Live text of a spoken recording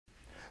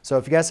So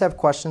if you guys have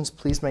questions,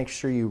 please make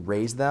sure you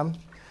raise them,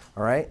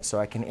 all right, so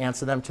I can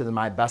answer them to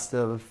my best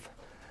of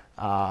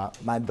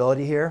my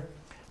ability here.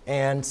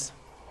 And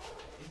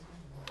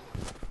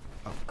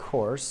of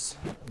course,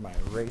 my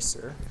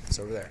eraser is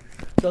over there.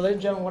 So ladies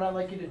and gentlemen, what I'd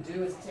like you to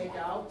do is take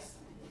out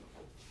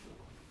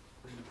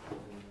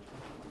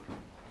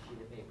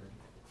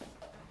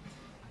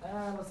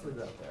let's leave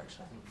that up there,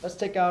 actually. Let's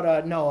take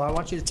out, no, I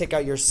want you to take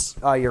out your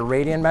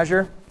radian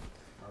measure.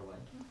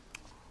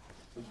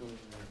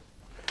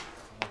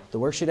 The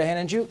worksheet I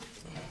handed you.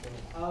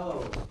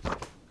 Oh. All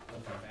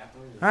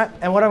right,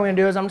 and what I'm going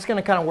to do is I'm just going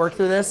to kind of work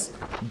through this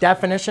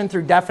definition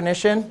through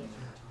definition.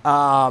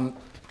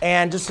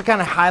 And just to kind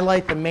of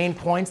highlight the main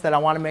points that I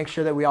want to make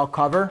sure that we all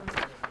cover.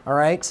 All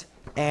right,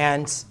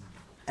 and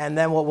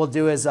then what we'll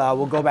do is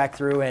we'll go back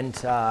through and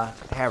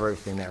have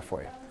everything there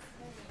for you.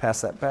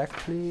 Pass that back,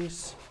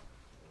 please.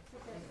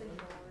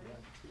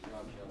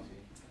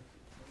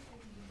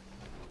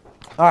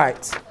 All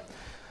right,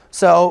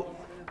 so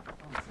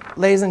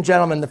ladies and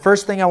gentlemen, the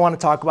first thing I want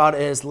to talk about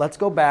is let's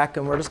go back,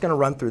 and we're just going to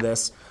run through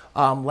this.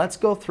 Let's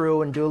go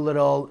through and do a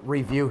little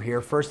review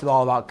here, first of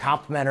all, about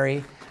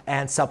complementary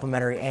and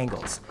supplementary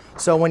angles.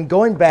 So when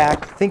going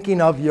back,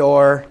 thinking of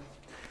your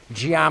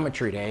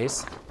geometry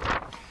days,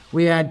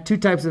 we had two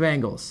types of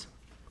angles.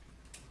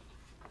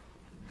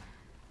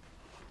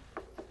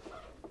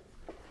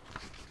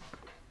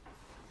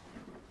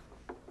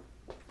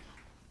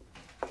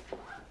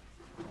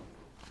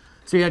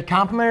 So you had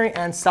complementary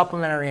and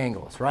supplementary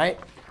angles, right?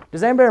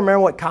 Does anybody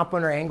remember what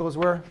complementary angles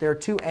were? There are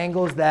two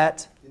angles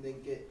that... Did they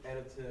get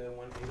added to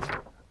 180?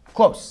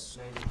 Close.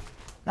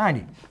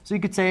 90. So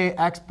you could say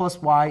x plus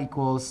y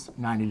equals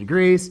 90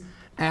 degrees.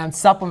 And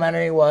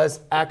supplementary was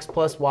x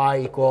plus y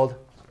equaled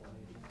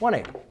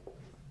 180.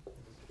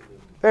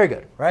 Very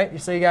good, right?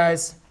 So you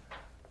guys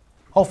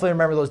hopefully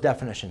remember those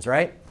definitions,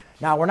 right?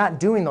 Now, we're not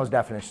doing those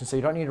definitions, so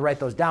you don't need to write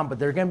those down, but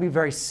they're going to be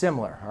very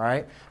similar, all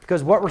right?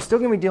 Because what we're still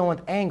going to be dealing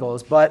with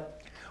angles, but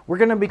we're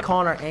going to be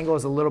calling our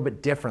angles a little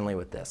bit differently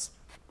with this.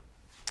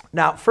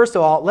 Now, first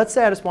of all, let's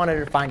say I just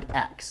wanted to find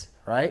x,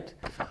 right?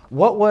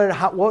 What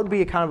would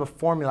be a kind of a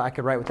formula I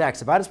could write with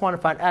x? If I just wanted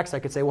to find x, I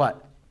could say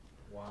what?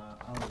 To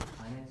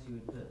find x,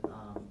 you would put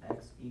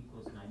x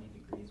equals 90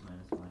 degrees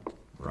minus y.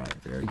 Right,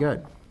 very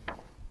good.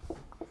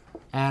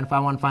 And if I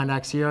want to find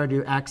x here, I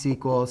do x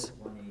equals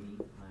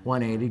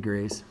 180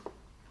 degrees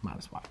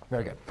minus y.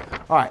 Very good.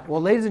 All right,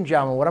 well, ladies and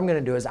gentlemen, what I'm going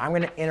to do is I'm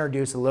going to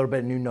introduce a little bit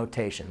of new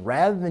notation.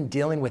 Rather than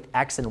dealing with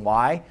x and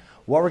y,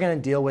 what we're going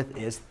to deal with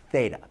is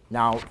theta.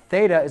 Now,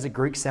 theta is a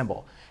Greek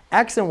symbol.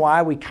 X and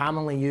y we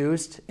commonly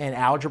used in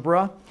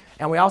algebra,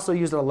 and we also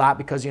use it a lot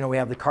because, you know, we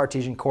have the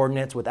Cartesian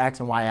coordinates with x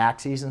and y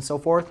axes and so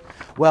forth.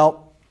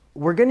 Well,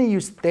 we're going to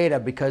use theta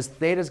because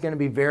theta is going to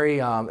be very,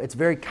 it's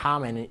very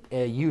common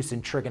use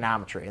in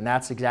trigonometry, and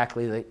that's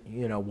exactly the,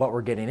 you know, what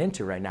we're getting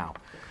into right now.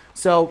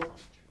 So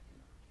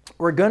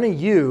we're going to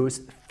use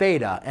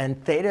theta,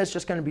 and theta is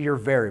just going to be your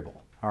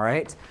variable, all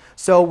right?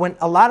 So when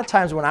a lot of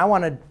times when I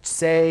want to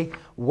say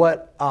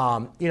what,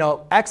 you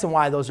know, x and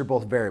y, those are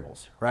both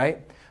variables, right?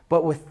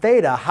 But with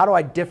theta, how do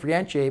I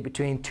differentiate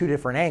between two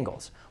different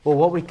angles? Well,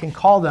 what we can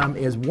call them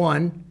is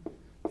 1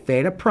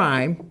 theta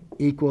prime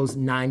equals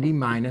 90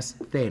 minus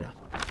theta.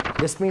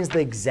 This means the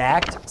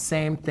exact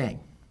same thing,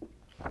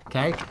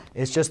 okay?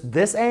 It's just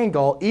this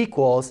angle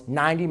equals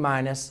 90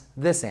 minus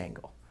this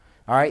angle,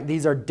 all right?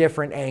 These are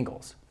different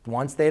angles.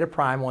 One's theta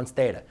prime, one's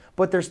theta.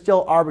 But they're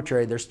still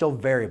arbitrary. They're still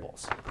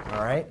variables,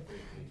 all right?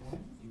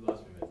 You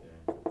lost me right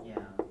there.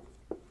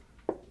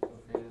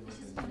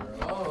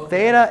 Yeah.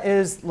 Theta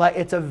is like,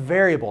 it's a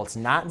variable. It's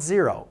not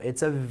 0.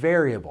 It's a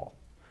variable.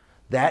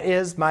 That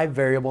is my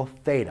variable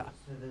theta.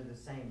 So they're the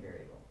same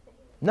variable.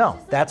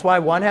 No, that's why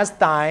one has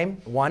time,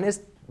 one is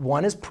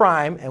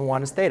prime, and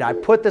one is theta. I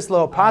put this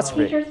little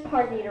apostrophe. Teachers,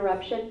 pardon the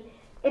interruption.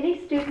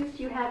 Any students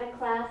you have in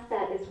class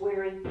that is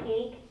wearing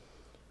pink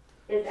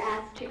is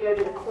asked to go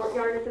to the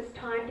courtyard at this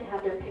time to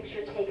have their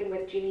picture taken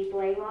with Jeannie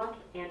Blaylock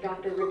and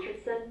Dr.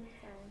 Richardson.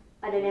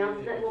 An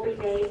announcement will be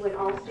made when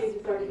all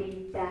students are to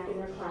be back in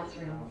their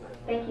classroom.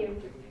 Thank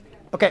you.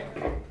 OK.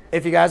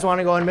 If you guys want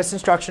to go in miss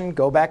instruction,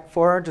 go back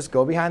forward. Just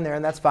go behind there,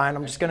 and that's fine.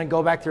 I'm just going to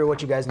go back through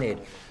what you guys need.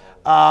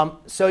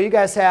 So you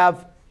guys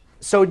have,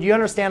 so do you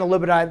understand a little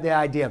bit of the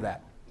idea of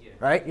that? Yeah.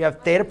 Right? You have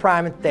theta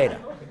prime and theta.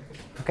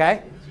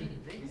 OK?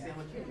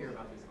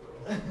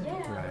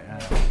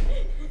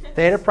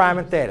 Theta prime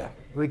and theta.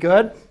 We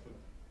good?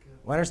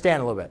 We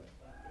understand a little bit.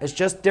 It's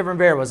just different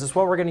variables. It's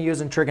what we're going to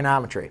use in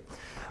trigonometry.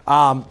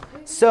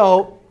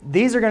 So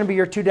these are going to be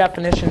your two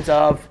definitions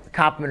of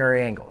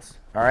complementary angles.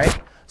 All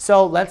right?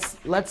 So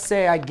let's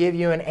say I give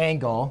you an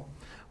angle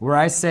where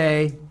I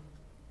say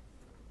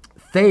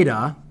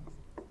theta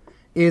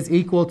is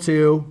equal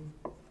to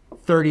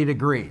 30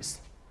 degrees.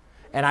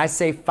 And I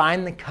say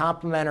find the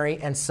complementary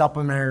and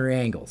supplementary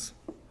angles.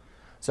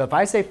 So if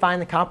I say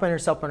find the complementary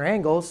and supplementary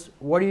angles,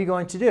 what are you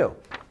going to do?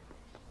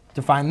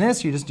 To find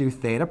this, you just do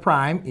theta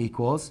prime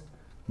equals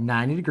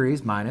 90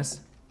 degrees minus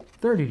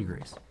 30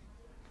 degrees,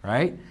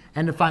 right?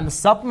 And to find the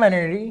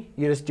supplementary,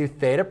 you just do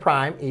theta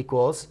prime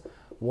equals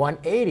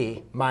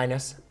 180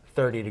 minus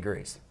 30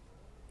 degrees.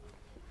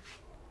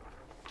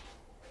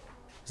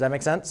 Does that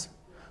make sense?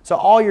 So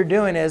all you're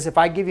doing is, if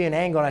I give you an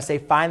angle and I say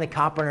find the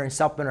complementary and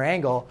supplementary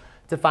angle,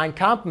 to find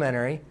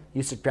complementary,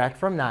 you subtract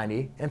from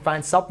 90, and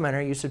find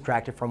supplementary, you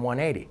subtract it from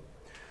 180.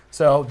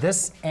 So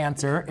this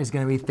answer is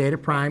going to be theta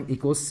prime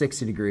equals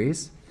 60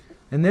 degrees.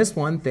 And this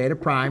one, theta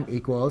prime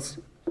equals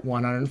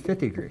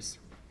 150 degrees.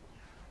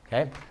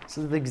 Okay?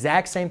 So the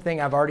exact same thing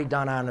I've already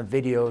done on the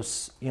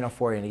videos,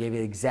 for you. And I gave you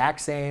the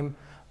exact same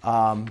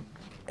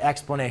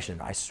explanation,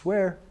 I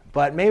swear.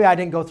 But maybe I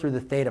didn't go through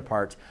the theta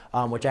part,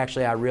 which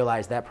actually I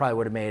realized that probably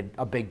would have made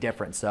a big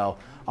difference. So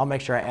I'll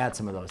make sure I add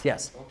some of those.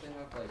 Yes? Don't they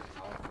have like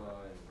alpha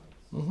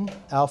and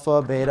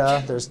Alpha,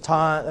 beta, there's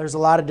a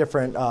lot of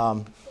different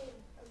so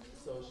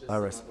it's just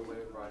risk. another way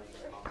of writing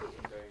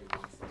complementary.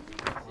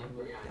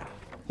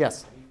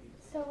 Yes?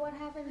 So what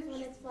happens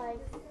when it's like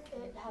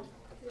it has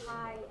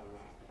high,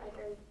 like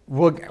a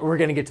We're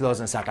going to get to those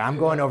in a second. I'm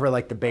going over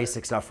like the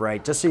basic stuff,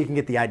 right? Just so you can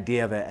get the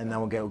idea of it, and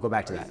then we'll go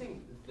back to Are you that.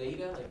 saying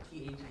theta, like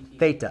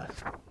Theta?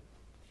 Theta.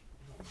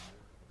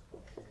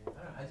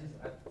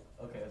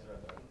 Okay, that's what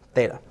I thought.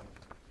 Theta.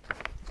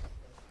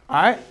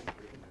 All right?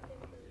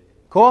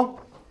 Cool?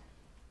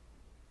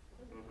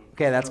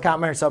 Okay, that's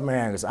complementary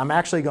supplementary angles. I'm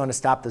actually going to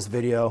stop this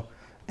video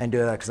and do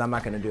that because I'm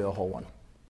not going to do a whole one.